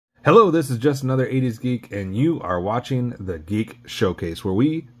Hello, this is just another 80s Geek, and you are watching the Geek Showcase, where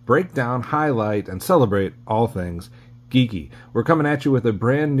we break down, highlight, and celebrate all things geeky. We're coming at you with a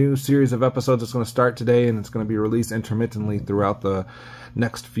brand new series of episodes that's going to start today, and it's going to be released intermittently throughout the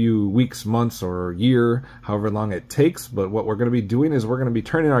next few weeks, months, or year, however long it takes. But what we're going to be doing is we're going to be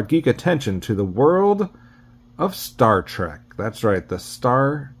turning our geek attention to the world of Star Trek. That's right, the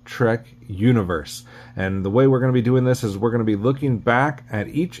Star Trek universe. And the way we're going to be doing this is we're going to be looking back at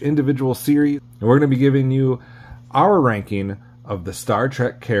each individual series, and we're going to be giving you our ranking of the Star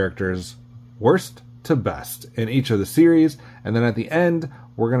Trek characters, worst to best, in each of the series. And then at the end,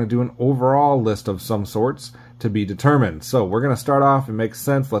 we're going to do an overall list of some sorts to be determined. So we're going to start off, it makes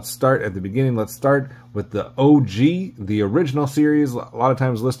sense. Let's start at the beginning. Let's start with the OG, the original series, a lot of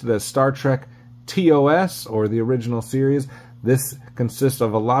times listed as Star Trek TOS, or the original series. This consists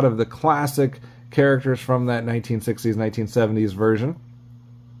of a lot of the classic characters from that 1960s, 1970s version.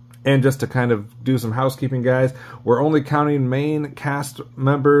 And just to kind of do some housekeeping, guys, we're only counting main cast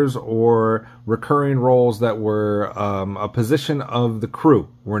members or recurring roles that were a position of the crew.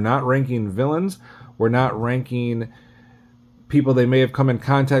 We're not ranking villains. We're not ranking people they may have come in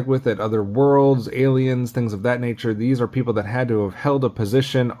contact with at other worlds, aliens, things of that nature. These are people that had to have held a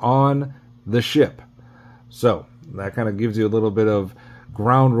position on the ship. So that kind of gives you a little bit of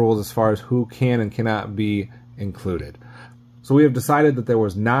ground rules as far as who can and cannot be included. So we have decided that there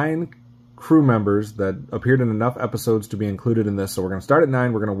was 9 crew members that appeared in enough episodes to be included in this. So we're going to start at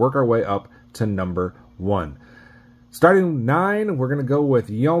 9. We're going to work our way up to number 1. Starting 9, we're going to go with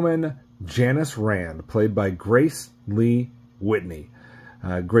Yeoman Janice Rand, played by Grace Lee Whitney.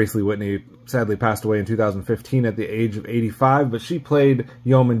 Grace Lee Whitney sadly passed away in 2015 at the age of 85, but she played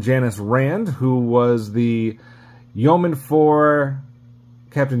Yeoman Janice Rand, who was the yeoman for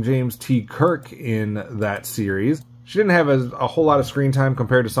Captain James T. Kirk in that series. She didn't have a whole lot of screen time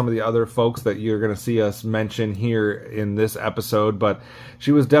compared to some of the other folks that you're going to see us mention here in this episode, but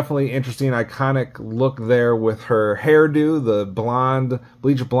she was definitely interesting, iconic look there with her hairdo, the blonde,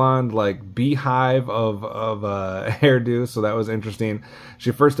 bleach blonde, like beehive of a hairdo, so that was interesting.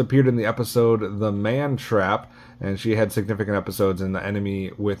 She first appeared in the episode The Man Trap, and she had significant episodes in The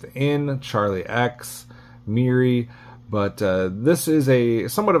Enemy Within, Charlie X, Miri, but this is a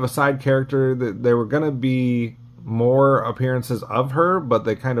somewhat of a side character. That there were going to be more appearances of her, but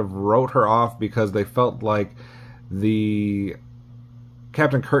they kind of wrote her off because they felt like the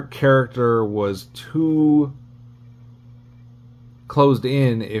Captain Kirk character was too closed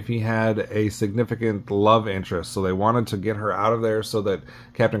in if he had a significant love interest. So they wanted to get her out of there so that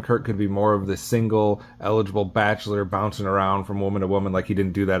Captain Kirk could be more of the single eligible bachelor bouncing around from woman to woman, like he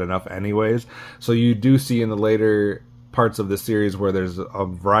didn't do that enough anyways. So you do see in the later parts of the series where there's a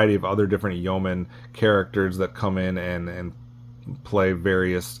variety of other different yeoman characters that come in and play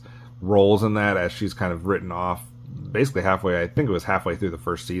various roles in that, as she's kind of written off basically halfway, I think it was halfway through the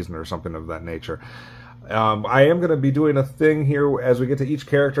first season or something of that nature. I am going to be doing a thing here as we get to each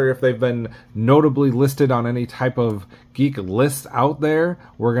character. If they've been notably listed on any type of geek list out there,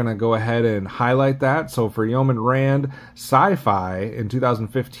 we're going to go ahead and highlight that. So for Yeoman Rand, Sci-Fi in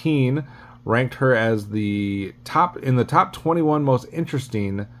 2015 ranked her as in the top 21 most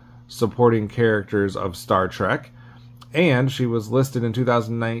interesting supporting characters of Star Trek, and she was listed in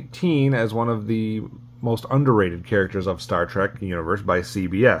 2019 as one of the most underrated characters of Star Trek universe by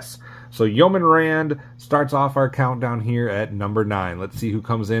CBS. So Yeoman Rand starts off our countdown here at number 9. Let's see who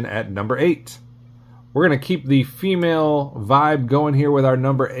comes in at number 8. We're going to keep the female vibe going here with our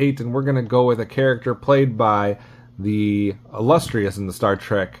number 8, and we're going to go with a character played by the illustrious in the Star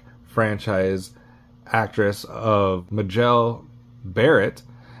Trek franchise actress of Majel Barrett,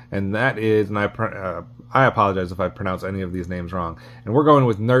 and that is, and I apologize if I pronounce any of these names wrong, and we're going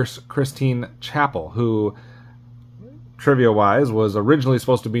with Nurse Christine Chapel, who, trivia-wise, was originally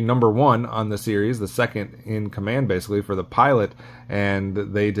supposed to be number 1 on the series, the second in command, basically, for the pilot, and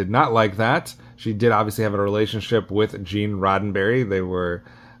they did not like that. She did obviously have a relationship with Gene Roddenberry. They were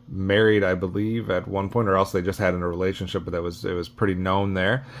married, I believe, at one point, or else they just had a relationship, but it was pretty known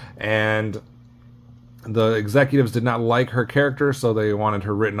there. And the executives did not like her character, so they wanted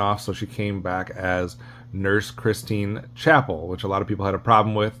her written off, so she came back as Nurse Christine Chapel, which a lot of people had a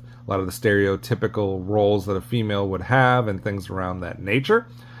problem with. A lot of the stereotypical roles that a female would have and things around that nature.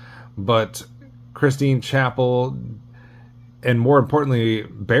 But Christine Chapel, and more importantly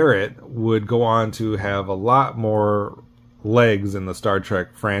Barrett, would go on to have a lot more legs in the Star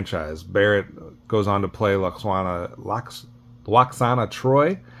Trek franchise. Barrett goes on to play Lwaxana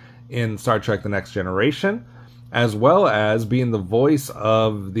Troi in Star Trek The Next Generation, as well as being the voice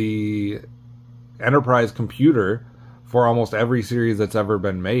of the Enterprise computer for almost every series that's ever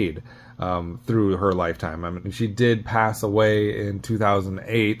been made through her lifetime. I mean, she did pass away in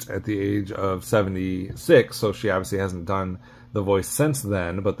 2008 at the age of 76, so she obviously hasn't done the voice since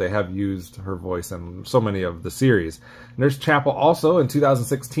then, but they have used her voice in so many of the series. Nurse Chapel also in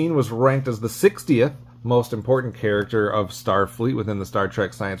 2016 was ranked as the 60th most important character of Starfleet within the Star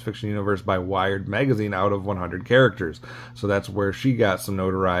Trek science fiction universe by Wired magazine out of 100 characters. So that's where she got some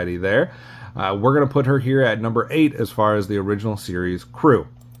notoriety there. We're going to put her here at number 8 as far as the original series crew.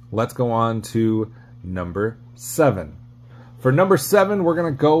 Let's go on to number 7. For number 7, we're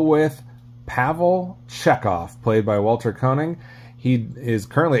going to go with Pavel Chekhov, played by Walter Koenig. He is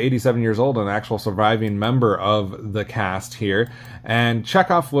currently 87 years old, an actual surviving member of the cast here. And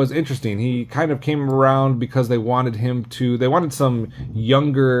Chekhov was interesting. He kind of came around because they wanted some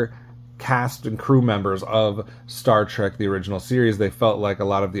younger cast and crew members of Star Trek, the original series. They felt like a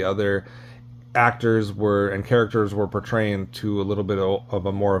lot of the other actors and characters were portraying to a little bit of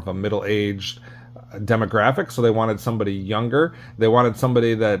a more of a middle-aged demographic, so they wanted somebody younger. They wanted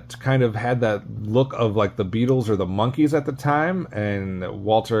somebody that kind of had that look of like the Beatles or the Monkees at the time, and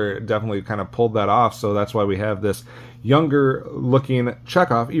Walter definitely kind of pulled that off, so that's why we have this younger looking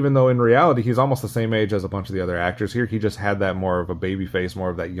Chekhov, even though in reality he's almost the same age as a bunch of the other actors here. He just had that more of a baby face, more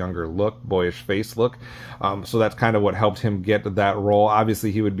of that younger look, boyish face look, so that's kind of what helped him get that role.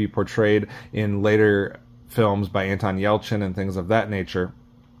 Obviously he would be portrayed in later films by Anton Yelchin and things of that nature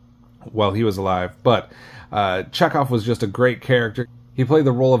while he was alive, but Chekhov was just a great character. He played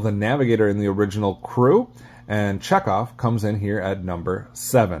the role of the navigator in the original crew, and Chekhov comes in here at number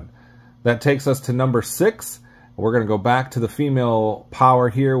 7. That takes us to number 6. We're going to go back to the female power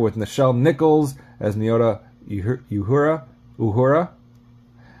here with Nichelle Nichols as Nyota Uhura,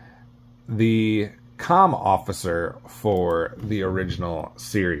 the comm officer for the original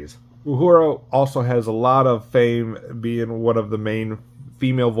series. Uhura also has a lot of fame being one of the main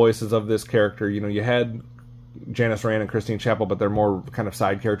female voices of this character. You know, you had Janice Rand and Christine Chapel, but they're more kind of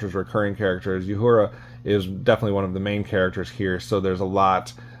side characters, recurring characters. Uhura is definitely one of the main characters here, so there's a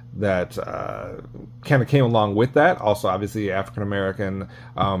lot that kind of came along with that. Also, obviously, African-American,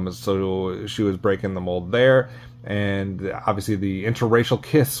 so she was breaking the mold there. And obviously, the interracial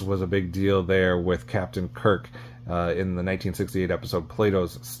kiss was a big deal there with Captain Kirk in the 1968 episode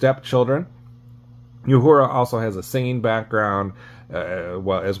Plato's Stepchildren. Uhura also has a singing background,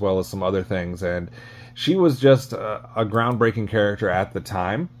 as well as some other things, and she was just a groundbreaking character at the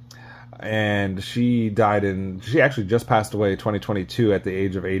time. And she actually just passed away in 2022 at the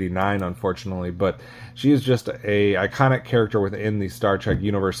age of 89, unfortunately, but she is just a iconic character within the Star Trek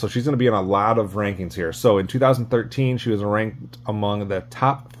universe, so she's going to be in a lot of rankings here. So in 2013, she was ranked among the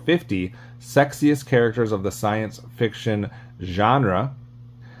top 50 sexiest characters of the science fiction genre.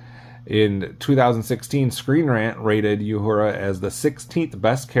 In 2016, Screen Rant rated Uhura as the 16th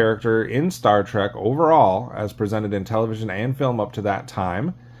best character in Star Trek overall, as presented in television and film up to that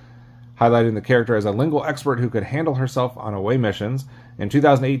time, highlighting the character as a lingual expert who could handle herself on away missions. In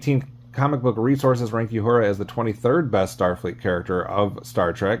 2018, Comic Book Resources ranked Uhura as the 23rd best Starfleet character of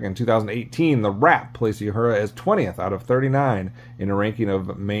Star Trek. In 2018, The Wrap placed Uhura as 20th out of 39 in a ranking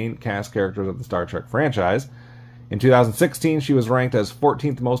of main cast characters of the Star Trek franchise. In 2016, she was ranked as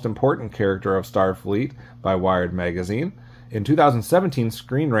 14th most important character of Starfleet by Wired magazine. In 2017,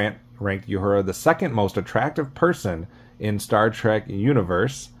 Screen Rant ranked Uhura the second most attractive person in Star Trek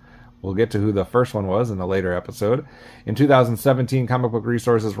universe. We'll get to who the first one was in a later episode. In 2017, Comic Book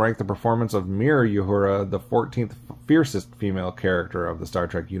Resources ranked the performance of Mirror Uhura the 14th fiercest female character of the Star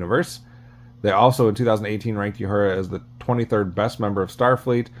Trek universe. They also, in 2018, ranked Uhura as the 23rd best member of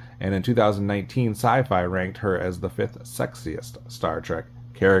Starfleet, and in 2019, Sci-Fi ranked her as the 5th sexiest Star Trek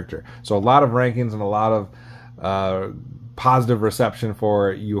character. So a lot of rankings and a lot of positive reception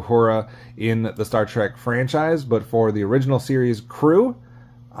for Uhura in the Star Trek franchise, but for the original series crew,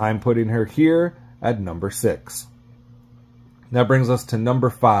 I'm putting her here at number 6. That brings us to number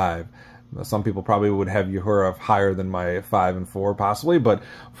 5. Some people probably would have Uhura higher than my 5 and 4, possibly, but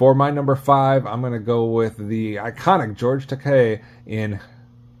for my number 5, I'm going to go with the iconic George Takei in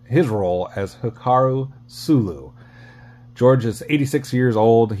his role as Hikaru Sulu. George is 86 years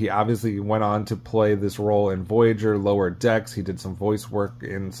old. He obviously went on to play this role in Voyager, Lower Decks. He did some voice work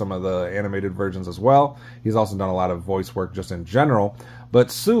in some of the animated versions as well. He's also done a lot of voice work just in general.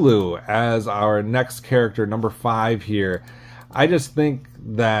 But Sulu, as our next character, number 5 here, I just think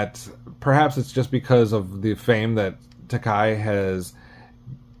that perhaps it's just because of the fame that Takei has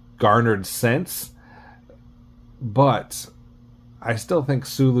garnered since, but I still think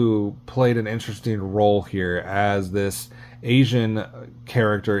Sulu played an interesting role here as this Asian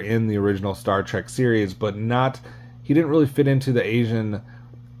character in the original Star Trek series, but he didn't really fit into the Asian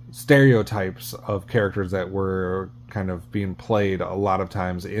stereotypes of characters that were kind of being played a lot of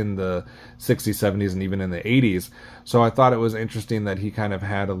times in the 60s, 70s, and even in the 80s. So I thought it was interesting that he kind of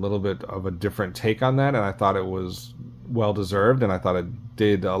had a little bit of a different take on that, and I thought it was well-deserved, and I thought it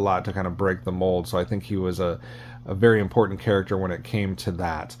did a lot to kind of break the mold. So I think he was a very important character when it came to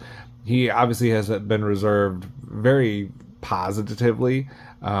that. He obviously has been reserved very positively.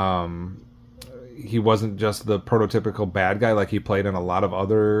 He wasn't just the prototypical bad guy like he played in a lot of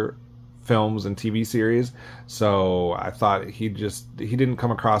other films and TV series. So I thought he didn't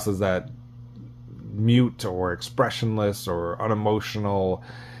come across as that mute or expressionless or unemotional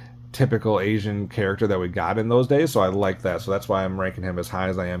typical Asian character that we got in those days. So I like that. So that's why I'm ranking him as high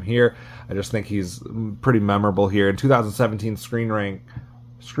as I am here. I just think he's pretty memorable here. In 2017, Screen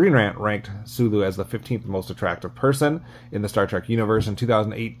Rant ranked Sulu as the 15th most attractive person in the Star Trek universe. In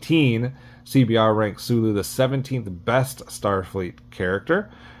 2018, CBR ranked Sulu the 17th best Starfleet character.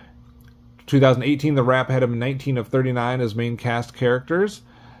 2018, The Wrap had him 19 of 39 as main cast characters.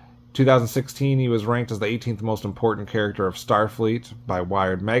 2016, he was ranked as the 18th most important character of Starfleet by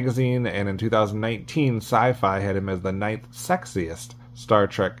Wired magazine. And in 2019, Sci-Fi had him as the 9th sexiest Star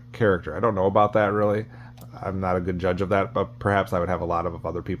Trek character. I don't know about that, really. I'm not a good judge of that, but perhaps I would have a lot of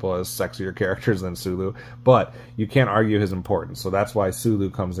other people as sexier characters than Sulu. But you can't argue his importance, so that's why Sulu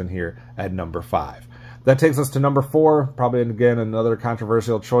comes in here at number 5. That takes us to number 4, probably, again, another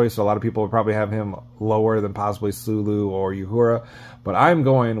controversial choice. A lot of people would probably have him lower than possibly Sulu or Uhura, but I'm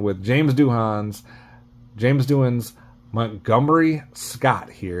going with James Doohan's Montgomery Scott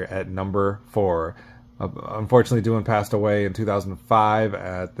here at number 4. Unfortunately, Doohan passed away in 2005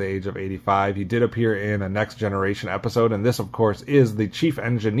 at the age of 85. He did appear in a Next Generation episode, and this, of course, is the chief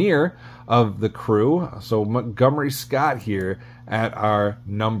engineer of the crew. So Montgomery Scott here at our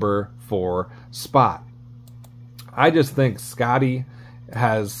number 4 spot. I just think Scotty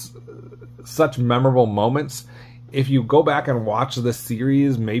has such memorable moments. If you go back and watch this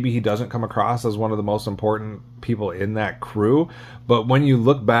series, maybe he doesn't come across as one of the most important people in that crew. But when you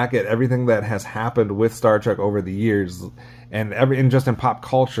look back at everything that has happened with Star Trek over the years, and just in pop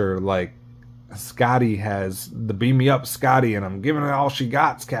culture, like Scotty has the "Beam Me Up, Scotty," and "I'm giving it all she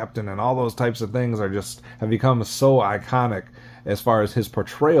got, Captain," and all those types of things have become so iconic as far as his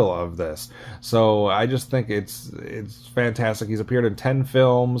portrayal of this. So I just think it's fantastic. He's appeared in 10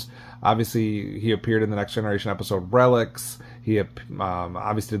 films. Obviously, he appeared in the Next Generation episode Relics. He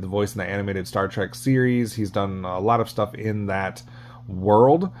obviously did the voice in the animated Star Trek series. He's done a lot of stuff in that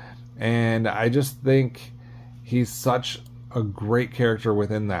world. And I just think he's such a great character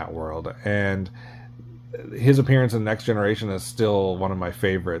within that world. And his appearance in Next Generation is still one of my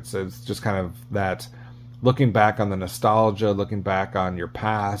favorites. It's just kind of that looking back on the nostalgia, looking back on your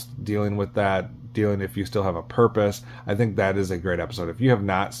past, dealing with that, dealing if you still have a purpose. I think that is a great episode. If you have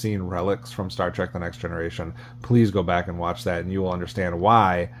not seen Relics from Star Trek The Next Generation, please go back and watch that, and you will understand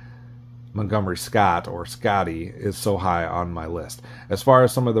why Montgomery Scott, or Scotty, is so high on my list. As far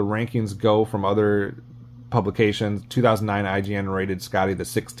as some of the rankings go from other publications, 2009 IGN rated Scotty the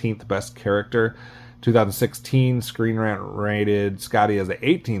 16th best character. 2016 Screen Rant rated Scotty as the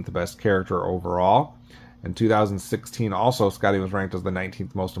 18th best character overall. In 2016, also, Scotty was ranked as the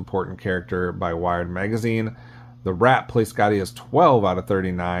 19th most important character by Wired magazine. The Wrap placed Scotty as 12 out of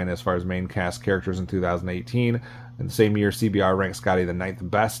 39 as far as main cast characters in 2018. In the same year, CBR ranked Scotty the 9th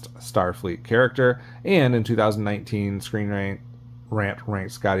best Starfleet character. And in 2019, Screen Rant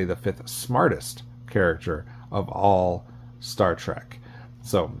ranked Scotty the 5th smartest character of all Star Trek.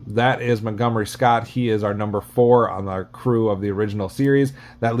 So that is Montgomery Scott. He is our number 4 on our crew of the original series.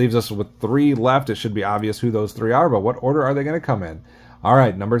 That leaves us with 3 left. It should be obvious who those 3 are, but what order are they going to come in? All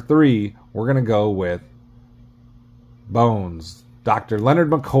right, number 3, we're going to go with Bones. Dr.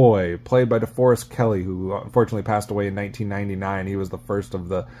 Leonard McCoy, played by DeForest Kelley, who unfortunately passed away in 1999. He was the first of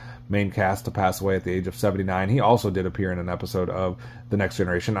the main cast to pass away at the age of 79. He also did appear in an episode of The Next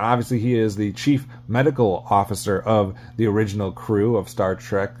Generation. Obviously, he is the chief medical officer of the original crew of Star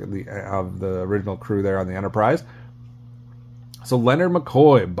Trek, of the original crew there on the Enterprise. So Leonard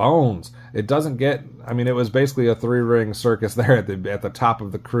McCoy, Bones. It doesn't get, I mean, it was basically a 3-ring circus there at the top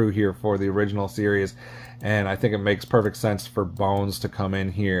of the crew here for the original series. And I think it makes perfect sense for Bones to come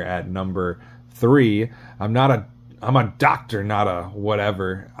in here at number 3. I'm a doctor, not a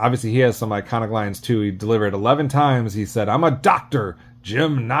whatever. Obviously, he has some iconic lines, too. He delivered 11 times. He said, "I'm a doctor,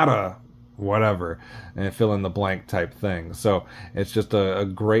 Jim, not a whatever," and fill in the blank type thing. So it's just a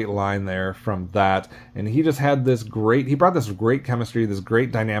great line there from that. And he just had he brought this great chemistry, this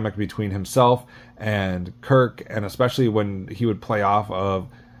great dynamic between himself and Kirk, and especially when he would play off of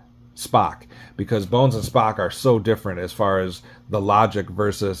Spock, because Bones and Spock are so different as far as the logic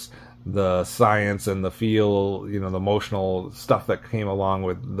versus the science and the feel, the emotional stuff that came along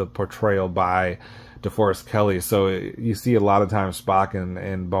with the portrayal by DeForest Kelley. So you see a lot of times Spock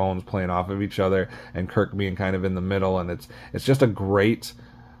and Bones playing off of each other, and Kirk being kind of in the middle, and it's just a great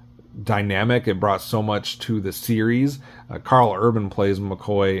dynamic. It brought so much to the series. Carl Urban plays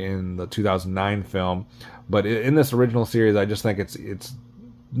McCoy in the 2009 film, but in this original series, I just think it's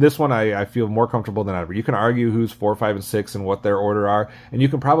this one I feel more comfortable than ever. You can argue who's 4, 5, and 6 and what their order are, and you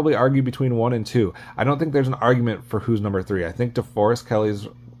can probably argue between 1 and 2. I don't think there's an argument for who's number 3. I think DeForest Kelley's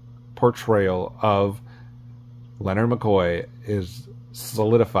portrayal of Leonard McCoy is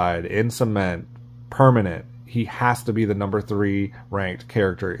solidified, in cement, permanent. He has to be the number 3 ranked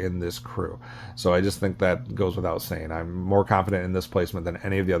character in this crew. So I just think that goes without saying. I'm more confident in this placement than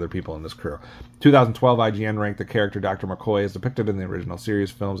any of the other people in this crew. 2012, IGN ranked the character Dr. McCoy, as depicted in the original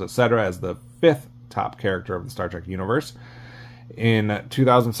series, films, etc., as the 5th top character of the Star Trek universe. In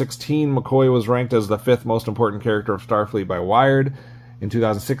 2016, McCoy was ranked as the 5th most important character of Starfleet by Wired. In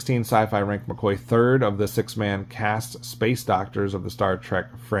 2016, Sci-Fi ranked McCoy 3rd of the 6-man cast Space Doctors of the Star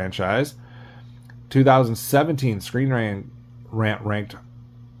Trek franchise. 2017, Screen Rant ranked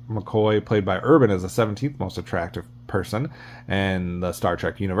McCoy, played by Urban, as the 17th most attractive person in the Star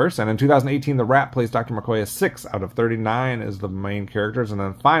Trek universe. And in 2018, The Wrap placed Dr. McCoy as 6 out of 39 as the main characters. And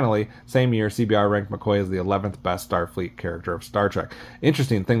then finally, same year, CBR ranked McCoy as the 11th best Starfleet character of Star Trek.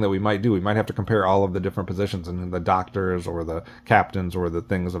 Interesting thing that we might do. We might have to compare all of the different positions and the doctors or the captains or the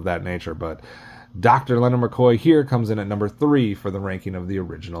things of that nature. But Dr. Leonard McCoy here comes in at number 3 for the ranking of the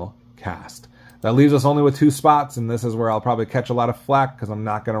original cast. That leaves us only with 2 spots, and this is where I'll probably catch a lot of flack because I'm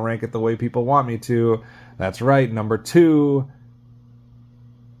not going to rank it the way people want me to. That's right, number 2,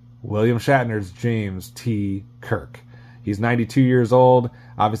 William Shatner's James T. Kirk. He's 92 years old.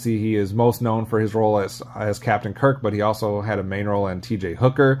 Obviously, he is most known for his role as Captain Kirk, but he also had a main role in T.J.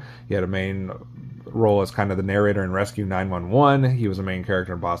 Hooker. He had a main role as kind of the narrator in Rescue 911. He was a main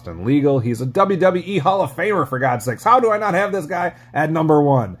character in Boston Legal. He's a WWE Hall of Famer, for God's sakes. How do I not have this guy at number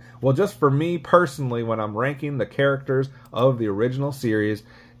 1? Well, just for me personally, when I'm ranking the characters of the original series,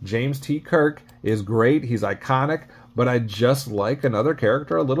 James T. Kirk is great. He's iconic, but I just like another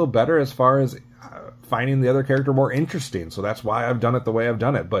character a little better as far as finding the other character more interesting. So that's why I've done it the way I've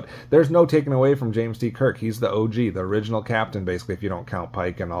done it. But there's no taking away from James T. Kirk. He's the OG, the original captain, basically, if you don't count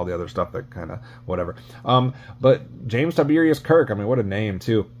Pike and all the other stuff that kind of whatever. But James Tiberius Kirk, I mean, what a name,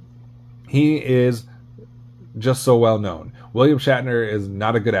 too. He is just so well known. William Shatner is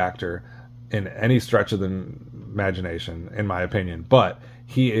not a good actor in any stretch of the imagination, in my opinion. But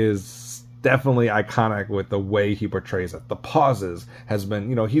he is definitely iconic with the way he portrays it. The pauses has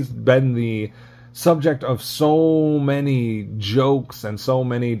been, he's been the subject of so many jokes and so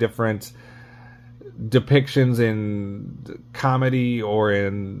many different depictions in comedy or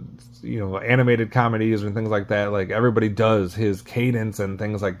in animated comedies and things like that. Like, everybody does his cadence and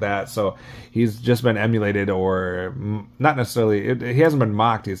things like that. So he's just been emulated, or not necessarily, he hasn't been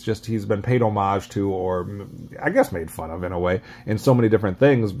mocked. It's just he's been paid homage to, or I guess made fun of in a way, in so many different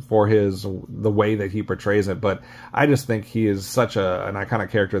things for the way that he portrays it. But I just think he is such an iconic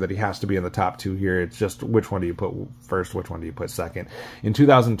character that he has to be in the top 2 here. It's just, which one do you put first? Which one do you put second? In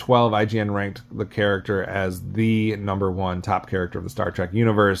 2012, IGN ranked the character as the number 1 top character of the Star Trek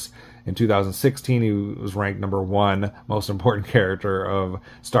universe. In 2016, he was ranked number 1 most important character of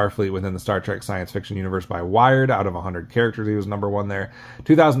Starfleet within the Star Trek science fiction universe by Wired. Out of 100 characters, he was number 1 there.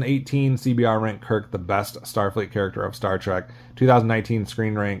 2018, CBR ranked Kirk the best Starfleet character of Star Trek. 2019,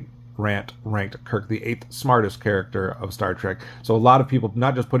 Screen Rant ranked Kirk the 8th smartest character of Star Trek. So a lot of people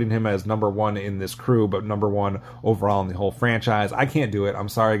not just putting him as number 1 in this crew, but number 1 overall in the whole franchise. I can't do it. I'm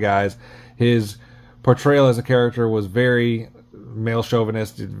sorry, guys. His portrayal as a character was very male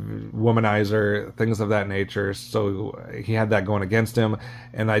chauvinist, womanizer, things of that nature. So he had that going against him,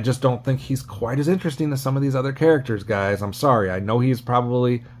 and I just don't think he's quite as interesting as some of these other characters, guys. I'm sorry. I know he's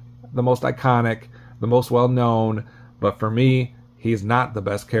probably the most iconic, the most well-known, but for me, he's not the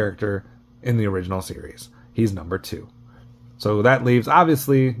best character in the original series. He's number 2. So that leaves,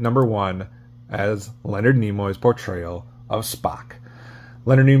 obviously, number 1 as Leonard Nimoy's portrayal of Spock.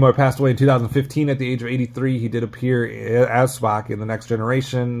 Leonard Nimoy passed away in 2015 at the age of 83. He did appear as Spock in The Next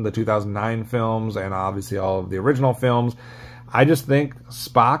Generation, the 2009 films, and obviously all of the original films. I just think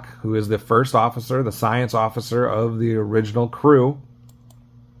Spock, who is the first officer, the science officer of the original crew,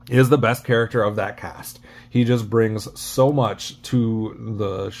 is the best character of that cast. He just brings so much to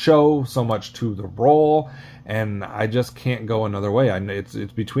the show, so much to the role, and I just can't go another way. It's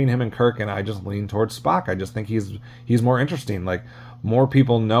between him and Kirk, and I just lean towards Spock. I just think he's more interesting. Like, more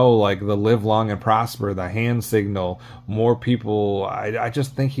people know, like, the live long and prosper, the hand signal. More people, I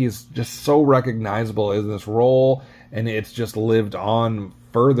just think he's just so recognizable in this role, and it's just lived on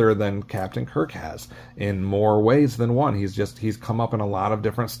further than Captain Kirk has in more ways than one. He's come up in a lot of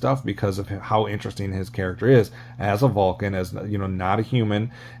different stuff because of how interesting his character is as a Vulcan, as, you know, not a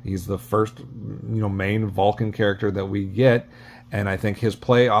human. He's the first, you know, main Vulcan character that we get. And I think his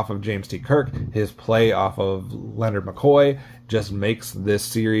play off of James T. Kirk, his play off of Leonard McCoy, just makes this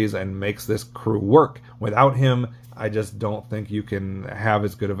series and makes this crew work. Without him, I just don't think you can have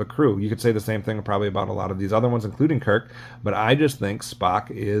as good of a crew. You could say the same thing probably about a lot of these other ones, including Kirk, but I just think Spock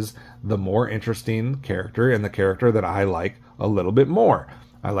is the more interesting character and the character that I like a little bit more.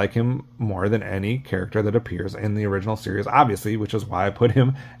 I like him more than any character that appears in the original series, obviously, which is why I put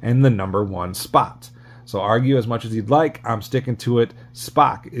him in the #1 spot. So argue as much as you'd like, I'm sticking to it.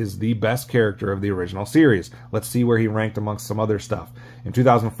 Spock is the best character of the original series. Let's see where he ranked amongst some other stuff. In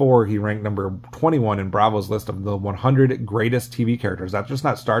 2004, he ranked number 21 in Bravo's list of the 100 greatest TV characters. That's just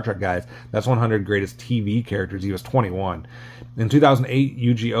not Star Trek, guys. That's 100 greatest TV characters. He was 21. In 2008,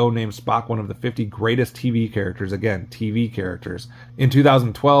 UGO named Spock one of the 50 greatest TV characters. Again, TV characters. In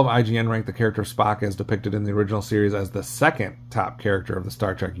 2012, IGN ranked the character Spock as depicted in the original series as the second top character of the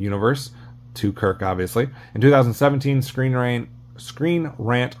Star Trek universe, to Kirk, obviously. In 2017, Screen Rant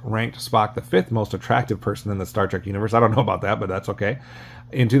ranked Spock the 5th most attractive person in the Star Trek universe. I don't know about that, but that's okay.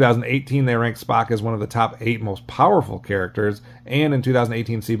 In 2018, they ranked Spock as one of the top 8 most powerful characters. And in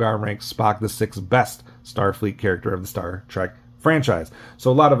 2018, CBR ranked Spock the 6th best Starfleet character of the Star Trek franchise.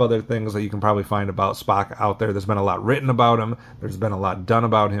 So a lot of other things that you can probably find about Spock out there. There's been a lot written about him. There's been a lot done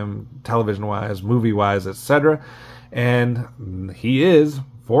about him, television-wise, movie-wise, etc. And he is,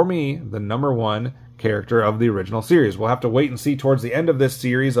 for me, the #1 character of the original series. We'll have to wait and see towards the end of this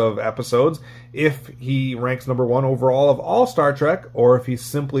series of episodes if he ranks #1 overall of all Star Trek, or if he's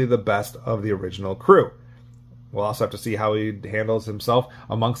simply the best of the original crew. We'll also have to see how he handles himself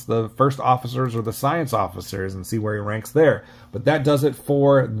amongst the first officers or the science officers and see where he ranks there. But that does it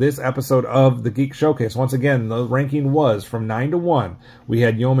for this episode of the Geek Showcase. Once again, the ranking was from 9 to 1. We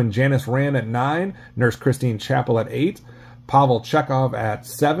had Yeoman Janice Rand at 9, Nurse Christine Chappell at 8, Pavel Chekhov at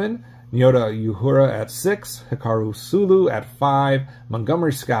 7, Nyota Uhura at 6, Hikaru Sulu at 5,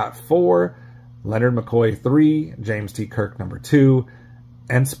 Montgomery Scott 4, Leonard McCoy 3, James T. Kirk #2,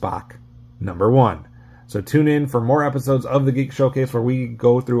 and Spock #1. So tune in for more episodes of the Geek Showcase where we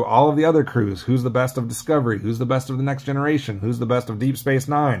go through all of the other crews. Who's the best of Discovery? Who's the best of the Next Generation? Who's the best of Deep Space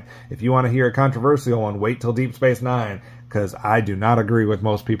Nine? If you want to hear a controversial one, wait till Deep Space Nine, because I do not agree with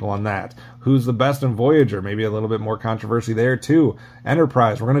most people on that. Who's the best in Voyager? Maybe a little bit more controversy there too.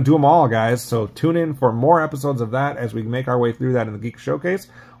 Enterprise. We're going to do them all, guys. So tune in for more episodes of that as we make our way through that in the Geek Showcase.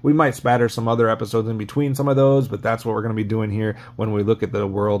 We might spatter some other episodes in between some of those, but that's what we're going to be doing here when we look at the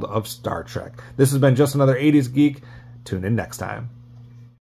world of Star Trek. This has been Just Another 80s Geek. Tune in next time.